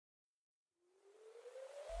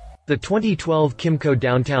The 2012 Kymco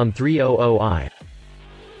Downtown 300i.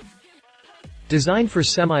 Designed for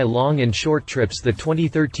semi-long and short trips, the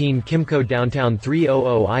 2013 Kymco Downtown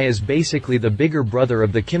 300i is basically the bigger brother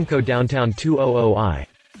of the Kymco Downtown 200i.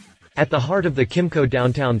 At the heart of the Kymco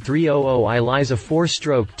Downtown 300i lies a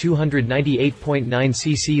 4-stroke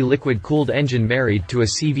 298.9cc liquid-cooled engine married to a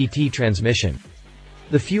CVT transmission.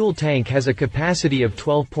 The fuel tank has a capacity of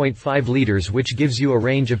 12.5 liters, which gives you a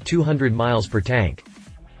range of 200 miles per tank.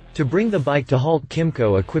 To bring the bike to halt,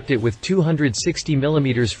 Kymco equipped it with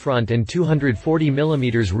 260mm front and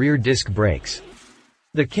 240mm rear disc brakes.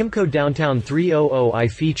 The Kymco Downtown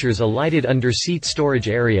 300i features a lighted under-seat storage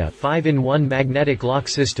area, 5-in-1 magnetic lock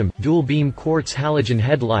system, dual-beam quartz halogen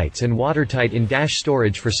headlights and watertight in-dash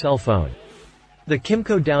storage for cell phone. The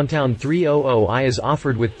Kymco Downtown 300i is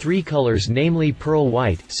offered with 3 colors, namely pearl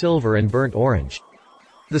white, silver and burnt orange.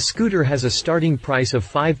 The scooter has a starting price of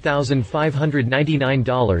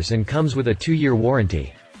 $5,599 and comes with a 2-year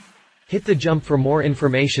warranty. Hit the jump for more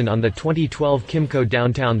information on the 2012 Kymco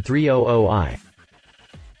Downtown 300i.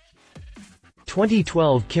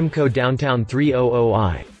 2012 Kymco Downtown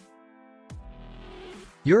 300i.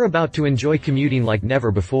 You're about to enjoy commuting like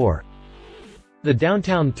never before. The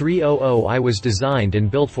Downtown 300i was designed and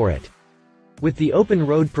built for it. With the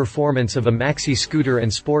open-road performance of a maxi scooter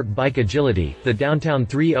and sport bike agility, the Downtown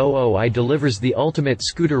 300i delivers the ultimate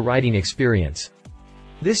scooter riding experience.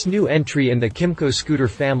 This new entry in the Kymco scooter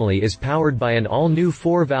family is powered by an all-new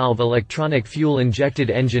 4-valve electronic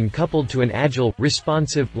fuel-injected engine coupled to an agile,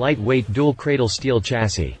 responsive, lightweight dual-cradle steel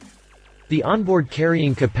chassis. The onboard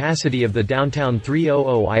carrying capacity of the Downtown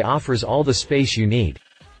 300i offers all the space you need.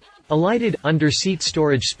 A lighted, under-seat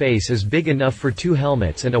storage space is big enough for 2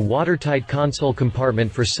 helmets, and a watertight console compartment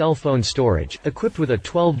for cell phone storage, equipped with a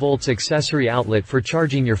 12-volt accessory outlet for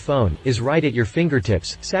charging your phone, is right at your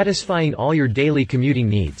fingertips, satisfying all your daily commuting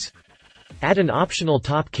needs. Add an optional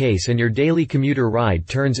top case and your daily commuter ride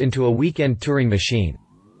turns into a weekend touring machine.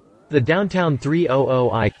 The Downtown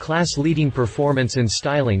 300i, class-leading performance and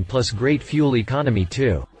styling plus great fuel economy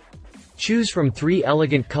too. Choose from 3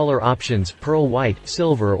 elegant color options: pearl white,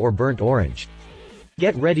 silver or burnt orange.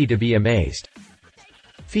 Get ready to be amazed.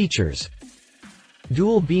 Features: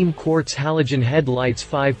 dual-beam quartz halogen headlights,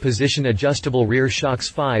 5-position adjustable rear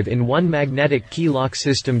shocks, 5-in-1 magnetic key lock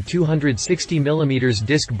system, 260mm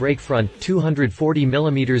disc brake front,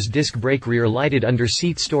 240mm disc brake rear, lighted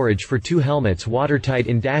under-seat storage for 2 helmets, watertight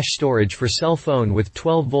in-dash storage for cell phone with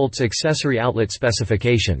 12 volts accessory outlet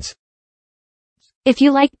specifications. If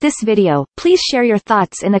you liked this video, please share your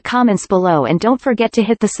thoughts in the comments below and don't forget to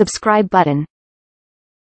hit the subscribe button.